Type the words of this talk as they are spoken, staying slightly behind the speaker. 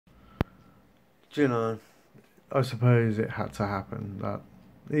Do you know, I suppose it had to happen that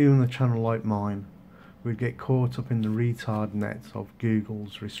even a channel like mine would get caught up in the retard net of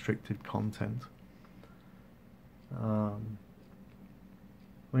Google's restricted content. I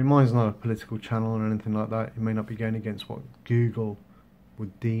mean, mine's not a political channel or anything like that. It may not be going against what Google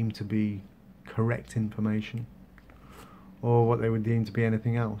would deem to be correct information, or what they would deem to be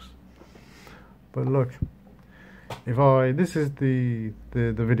anything else. But look, this is the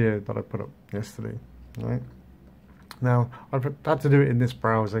video that I put up yesterday, right? Now I've had to do it in this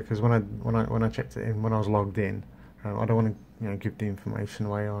browser because when I checked it in when I was logged in, I don't want to give the information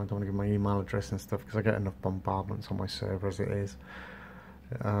away. I don't want to give my email address and stuff because I get enough bombardments on my server as it is.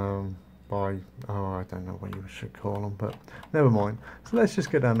 By I don't know what you should call them, but never mind. So let's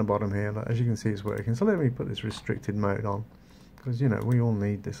just get down the bottom here. As you can see, it's working. So let me put this restricted mode on because we all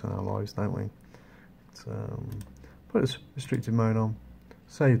need this in our lives, don't we? So put this restricted mode on,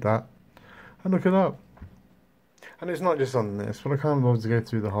 save that, and look at that. And it's not just on this, but I can't bother to go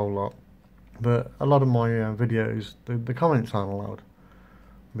through the whole lot. But a lot of my videos, the comments aren't allowed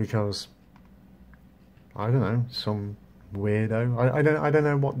because I don't know, some weirdo. I don't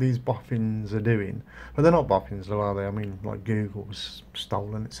know what these boffins are doing, but they're not boffins, though, are they? I mean, like Google's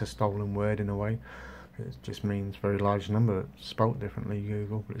stolen. It's a stolen word in a way. It just means very large number, spelt differently,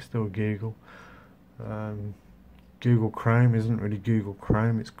 Google, but it's still Google. Google Chrome isn't really Google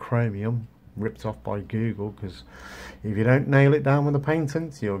Chrome, it's Chromium, ripped off by Google, because if you don't nail it down with a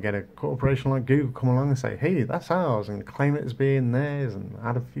patent, you'll get a corporation like Google come along and say, hey, that's ours, and claim it as being theirs, and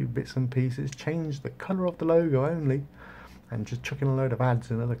add a few bits and pieces, change the colour of the logo only, and just chuck in a load of ads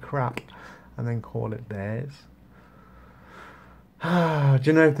and other crap, and then call it theirs. Do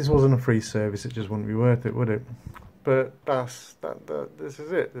you know, if this wasn't a free service, it just wouldn't be worth it, would it? But this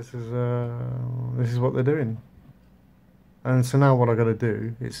is it. This is what they're doing. And so now what I got to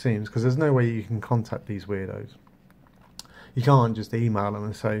do, it seems, because there's no way you can contact these weirdos. You can't just email them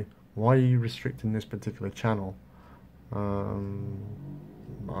and say, why are you restricting this particular channel? I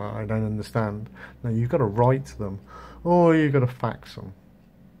don't understand. No, you've got to write to them, or you've got to fax them.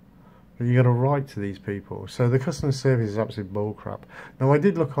 But you've got to write to these people. So the customer service is absolute bullcrap. Now I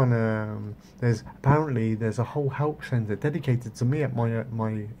did look on, apparently there's a whole help centre dedicated to me at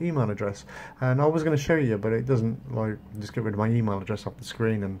my email address, and I was going to show you, but it doesn't, like, just get rid of my email address off the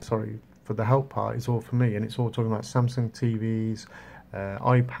screen, and sorry for the help part, it's all for me, and it's all talking about Samsung TVs,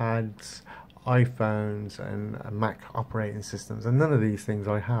 iPads, iPhones, and Mac operating systems, and none of these things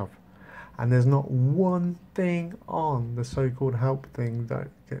I have. And there's not one thing on the so-called help thing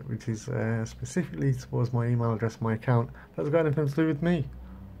which is specifically towards my email address, my account, that's got anything to do with me.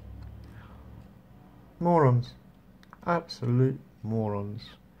 Morons. Absolute morons.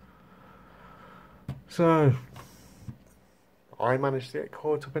 So I managed to get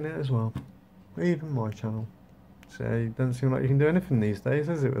caught up in it as well. Even my channel. So it doesn't seem like you can do anything these days,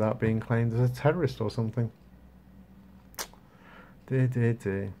 is it, without being claimed as a terrorist or something. Dear, dear,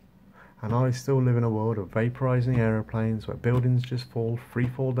 dear. And I still live in a world of vaporizing aeroplanes where buildings just free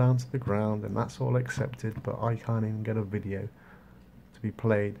fall down to the ground, and that's all accepted, but I can't even get a video to be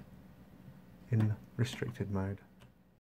played in restricted mode.